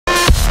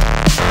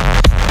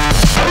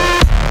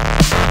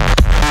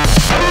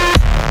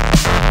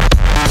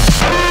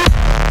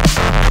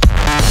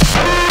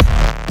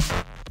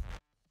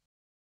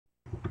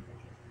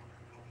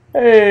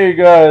Hey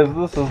guys,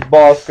 this is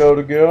Bosco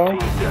to go.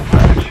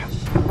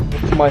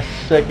 It's my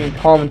second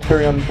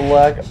commentary on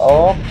Black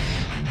Ops.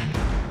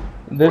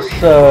 This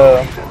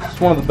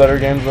is one of the better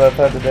games that I've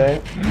had today.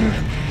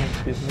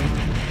 Excuse me.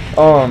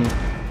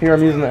 Here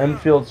I'm using the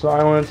Enfield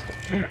Silenced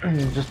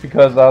just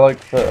because I like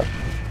the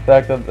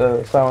fact that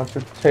the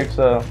silencer takes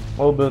a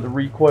little bit of the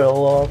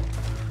recoil off.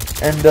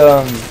 And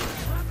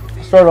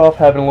start off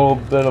having a little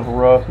bit of a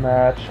rough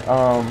match.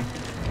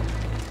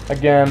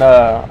 Again,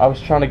 I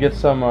was trying to get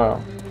some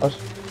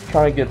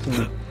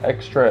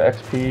extra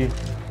XP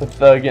with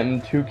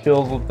getting 2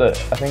 kills with the,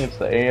 I think it's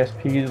the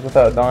ASPs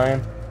without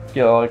dying.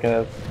 Get like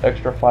an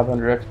extra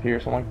 500 XP or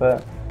something like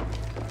that.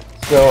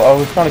 So I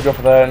was trying to go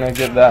for that and I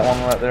get that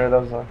one right there.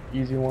 That was an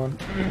easy one.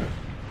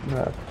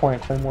 Playing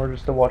Claymore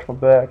just to watch my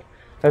back.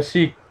 I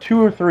see 2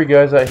 or 3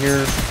 guys out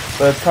here,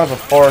 but it's kind of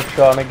a far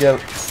shot and I get a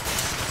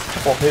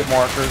couple hit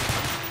markers.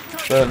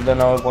 But then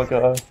I was like,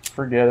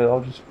 forget it,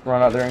 I'll just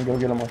run out there and go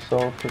get them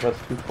myself because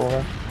that's too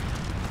far.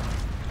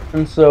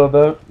 And so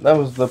that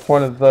was the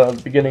point of the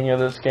beginning of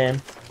this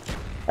game.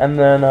 And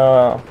then,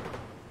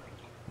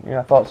 yeah,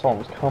 I thought someone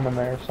was coming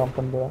there or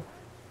something, but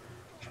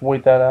just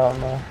wait that out.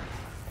 And,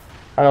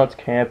 I know it's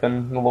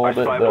camping a little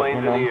bit, but,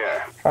 you know,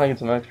 trying to get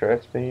some extra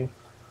XP.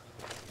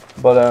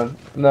 But,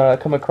 then I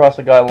come across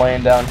a guy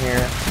laying down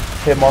here.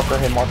 Hit marker,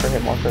 hit marker,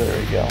 hit marker, there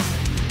we go.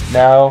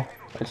 Now,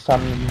 it's time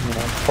to, you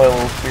know, play a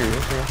little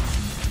serious here.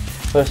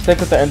 So I stick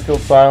with the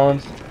Enfield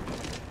Silence,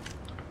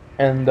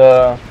 and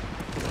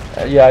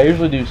yeah, I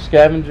usually do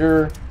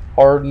Scavenger,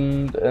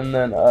 Hardened, and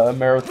then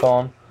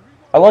Marathon.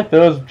 I like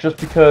those just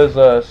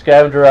because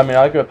Scavenger, I mean,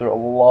 I go through a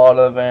lot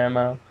of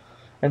ammo,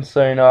 and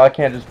so, you know, I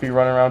can't just be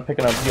running around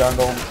picking up guns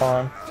all the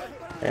time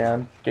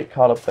and get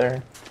caught up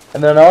there.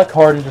 And then I like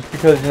Hardened just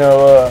because, you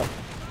know,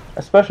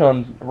 especially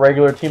on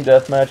regular team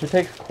deathmatch, it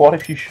takes quite a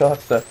few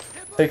shots to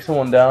take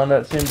someone down,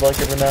 that seems like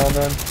every now and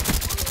then.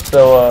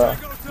 So,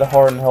 the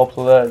Harden helps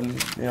with that, and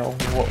you know,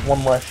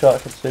 one last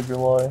shot could save your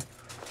life.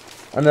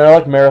 And then I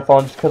like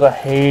Marathon just because I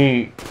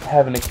hate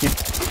having to keep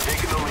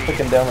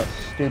clicking down that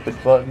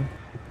stupid button.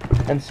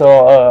 And so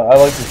I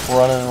like just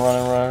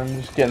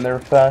running, just getting there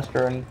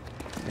faster, and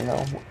you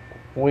know,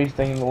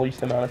 wasting the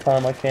least amount of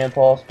time I can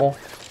possible.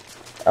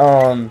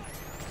 I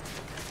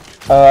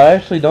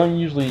actually don't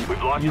usually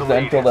use the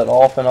Enfield that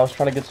often. I was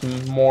trying to get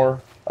some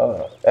more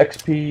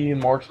XP and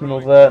marksman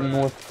with that, and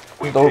with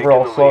the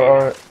overall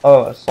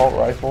assault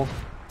rifles.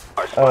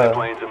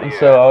 And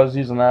so I was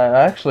using that, and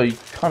I actually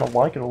kind of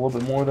like it a little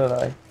bit more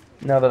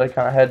now that I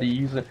kind of had to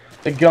use it.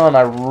 The gun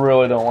I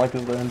really don't like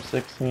is the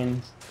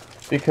M16s,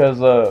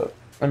 because,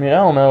 I mean, I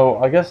don't know,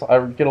 I guess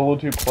I get a little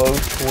too close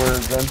to where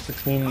the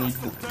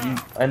M16, you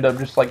end up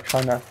just like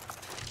trying to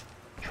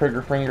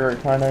trigger finger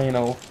it, kind of, you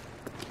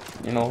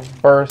know,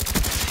 burst,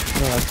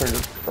 you know,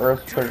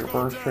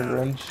 trigger,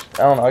 and just,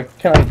 I don't know, I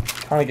kind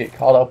of get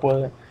caught up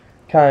with it.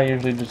 Kind of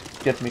usually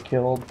just gets me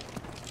killed.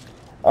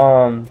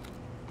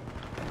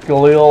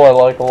 Galil I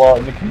like a lot,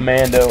 and the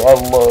Commando, I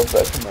love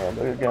that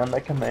Commando gun.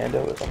 That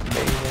Commando is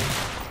amazing.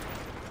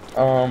 I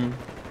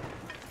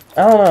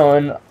don't know,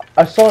 and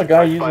I saw a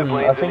guy using,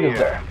 I think it's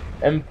the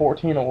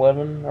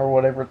M1411 or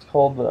whatever it's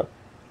called, the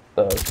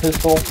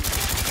pistol,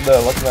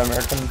 like the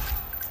American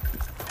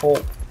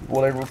Colt,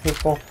 whatever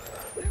pistol.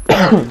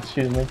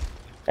 Excuse me.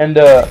 And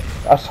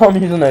I saw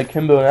him using that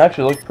Kimbo, and it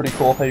actually looked pretty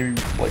cool how you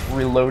like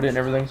reload it and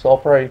everything. So I'll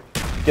probably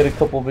get a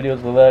couple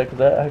videos of that because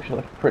that actually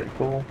looks pretty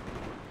cool.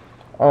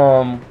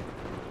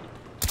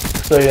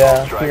 So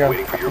yeah, here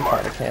I'm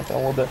kind of camping a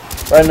little bit.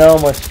 Right now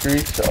my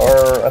streaks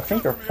are, I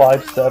think, are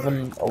 5,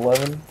 7,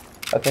 11.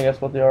 I think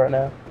that's what they are right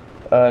now.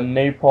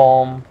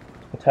 Napalm,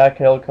 attack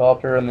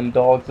helicopter, and then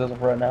dogs as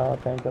of right now. I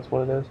think that's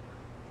what it is.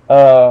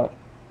 I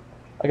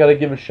gotta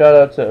give a shout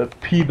out to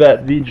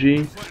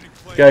paperbatvg.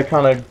 Guy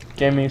kind of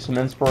gave me some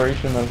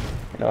inspiration of,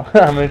 you know,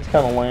 I mean, it's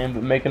kind of lame,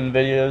 but making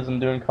videos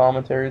and doing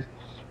commentaries.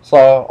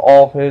 Saw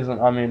all of his,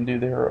 and I mean,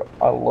 dude,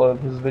 I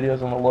love his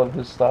videos and I love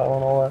his style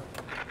and all that.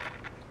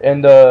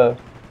 And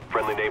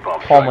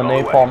call my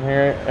napalm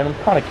here, and I'm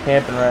kind of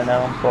camping right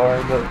now. I'm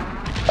sorry, but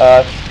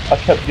I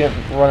kept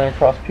running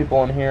across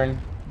people in here, and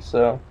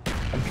so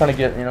I'm trying to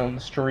get, you know, the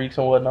streaks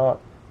and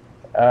whatnot.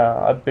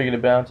 I'm big to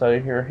bounce out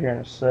of here in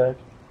a sec,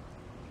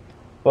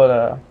 but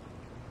I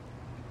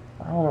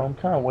don't know. I'm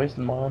kind of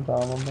wasting my own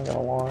time. I'm not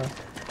gonna lie.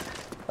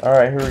 All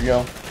right, here we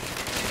go.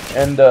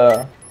 And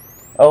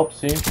oh,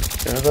 see.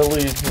 As soon as I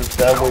leave, this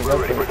bad boy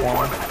got this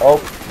one. Oh,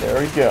 there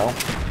we go.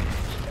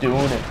 Just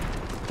doing it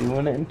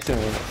and doing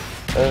it.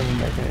 That doesn't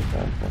make any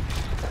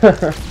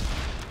sense.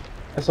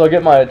 And so I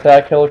get my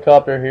attack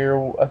helicopter here.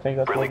 I think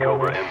that's what it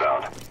is.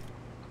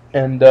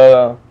 And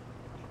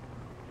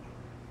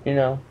you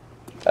know,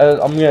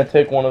 I'm gonna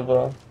take one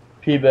of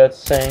P-Bet's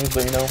sayings,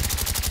 but you know,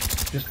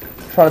 just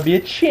trying to be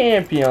a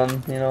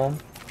champion. You know,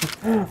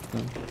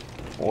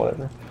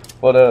 whatever.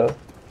 But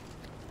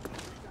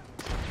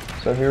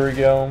so here we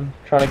go. I'm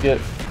trying to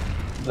get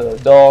the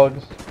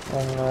dogs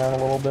running around a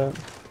little bit.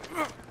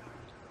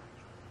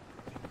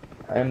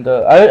 And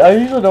I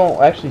usually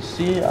don't actually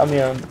see, I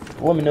mean,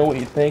 let me know what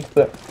you think,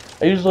 but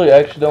I usually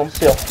actually don't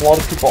see a lot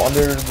of people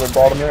under the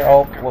bottom there.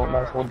 Oh, well,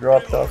 nice little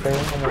drop shot there.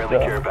 Friendly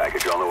care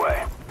package on the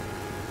way.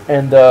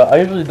 And I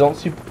usually don't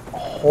see a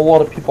whole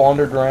lot of people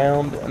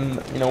underground,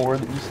 and you know where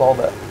you saw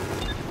that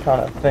kind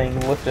of thing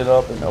lifted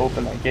up and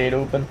open, that gate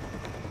open.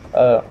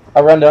 I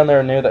run down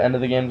there near the end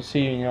of the game to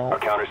see, you know, Our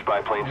counter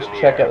spy planes just in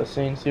the check air. out the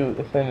scene, see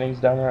if anything's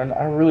down there, and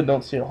I really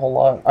don't see a whole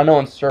lot. I know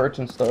in search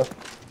and stuff,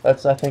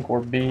 that's I think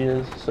where B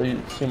is, so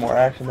you see more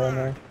action down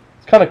there.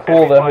 It's kind of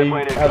cool that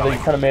how they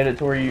kind of made it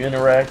to where you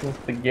interact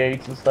with the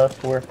gates and stuff,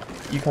 to where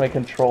you kind of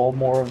control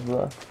more of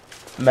the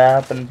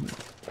map and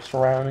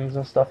surroundings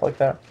and stuff like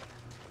that.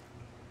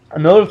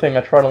 Another thing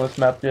I tried on this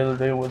map the other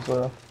day was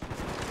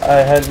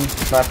I hadn't used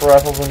sniper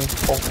rifles in a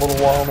little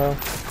while now,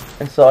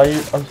 and so I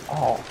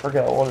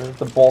forgot what it is,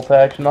 the bolt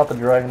action, not the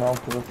dragon on,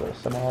 because it's a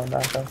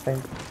semi-automatic I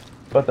think,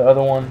 but the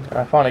other one. And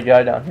I found a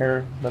guy down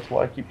here. That's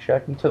why I keep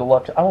checking to the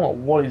left. I don't know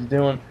what he's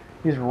doing.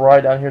 He's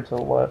right down here to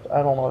the left.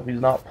 I don't know if he's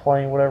not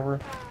playing, whatever.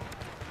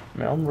 I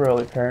mean, I'm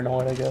really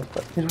paranoid, I guess,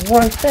 but he's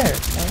right there.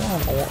 I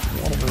don't know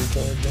whatever he's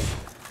doing.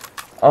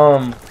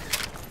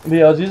 But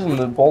yeah, I was using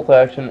the bolt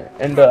action,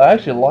 and I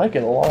actually like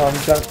it a lot. I'm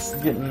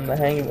just getting the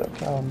hang of it.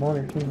 God, I'm on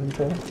your team,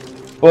 too.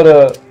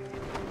 But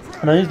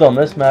when I used on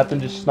this map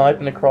and just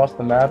sniping across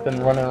the map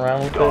and running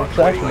around with it, it's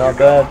actually not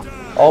bad.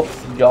 Oh,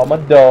 got my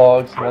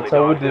dogs. That's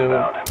how we do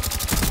it.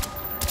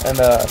 And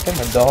I think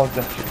my dogs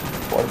actually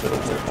quite a bit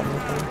of work on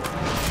this thing.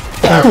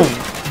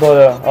 But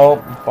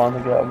oh,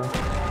 finally got me.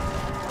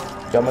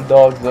 Got my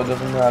dogs though,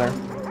 doesn't matter.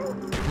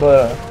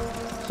 But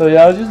so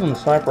yeah, I was using the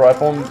sniper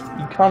rifle, and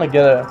you kind of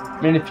get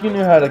I mean, if you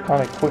knew how to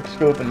kind of quick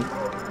scope and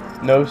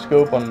no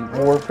scope on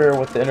warfare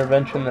with the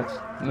intervention,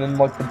 and then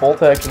like the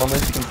bolt action on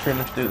this, you can pretty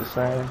much do the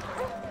same.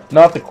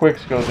 Not the quick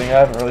scoping, I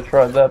haven't really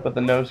tried that, but the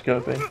no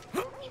scoping.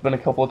 It's been a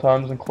couple of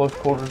times in close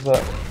quarters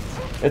that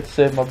it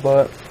saved my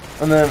butt.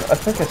 And then I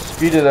think I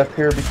speeded up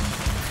here because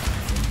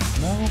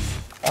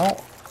I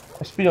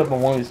speed up on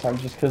one of these times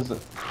just because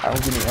I was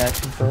getting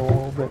action for a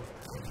little bit.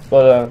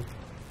 But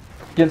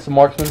getting some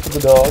marksmen for the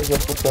dogs,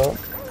 that's what's up.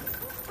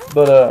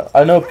 But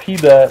I know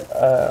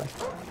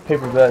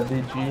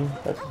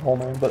paperbatvg, that's his whole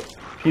name, but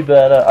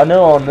paperbat, I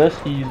know on this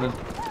he uses,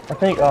 I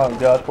think, oh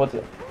gosh, what's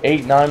it,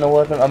 8, 9,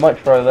 11, I might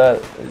try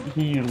that.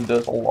 He usually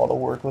does a lot of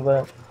work with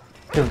that.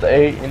 Because the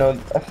 8, you know,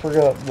 I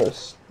forgot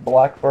this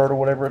Blackbird or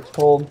whatever it's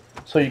called,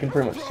 so you can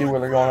pretty much see where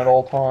they're going at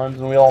all times,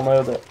 and we all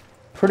know that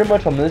pretty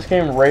much on this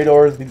game,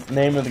 radar is the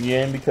name of the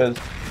game, because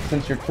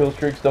since your kill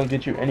streaks don't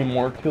get you any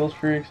more kill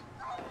streaks,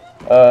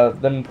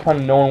 then kind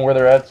of knowing where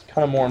they're at is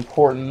kind of more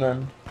important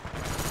than,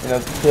 you know,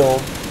 the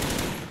kills,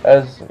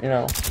 as, you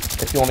know,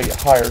 if you want to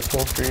get higher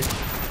kill streaks.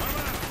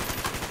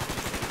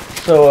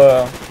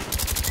 So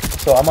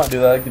I might do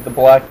that, get the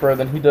Blackbird,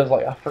 then he does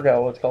like, I forgot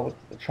what it's called,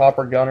 the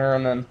chopper gunner,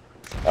 and then,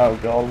 oh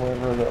god,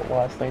 whatever that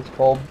last thing's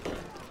called.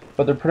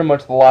 But they're pretty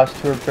much, the last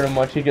two are pretty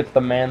much, he gets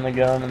the man the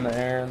gun in the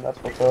air, and that's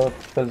what's up,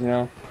 because, you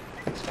know,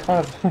 it's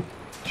kind of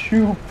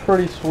two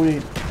pretty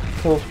sweet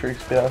kill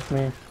streaks, if you ask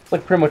me. It's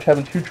like pretty much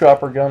having 2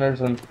 chopper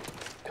gunners in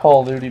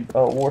Call of Duty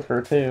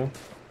Warfare 2.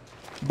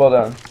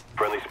 But,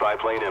 Friendly spy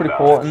plane pretty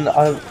cool, and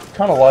I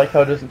kind of like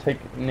how it doesn't take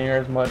near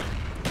as much,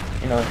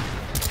 you know,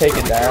 take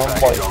it down.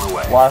 Like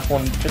last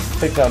one, just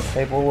picked down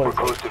table with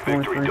like 2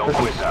 or 3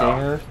 freaking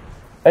stingers.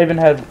 I even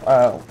had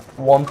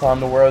one time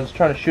to where I was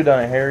trying to shoot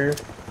down a Harrier,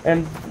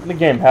 and the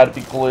game had to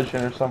be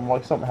glitching or something,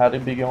 like something had to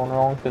be going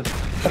wrong, because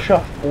I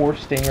shot 4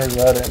 stingers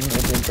at it and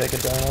it didn't take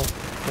it down.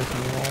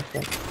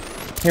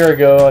 Here we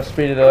go, I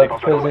speed it up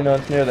because, you know,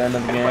 it's near the end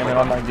of the game and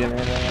I'm not getting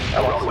anything.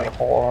 I don't see a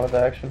whole lot of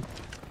action.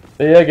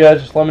 But yeah,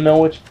 guys, just let me know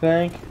what you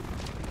think.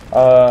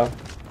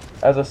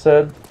 As I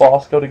said,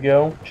 Bosco to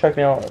go. Check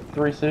me out at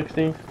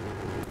 360.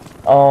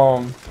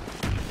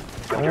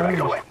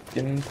 Just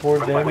getting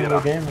toward the end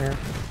of the game here.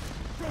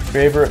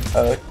 Favorite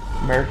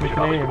American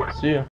Canadian. See ya.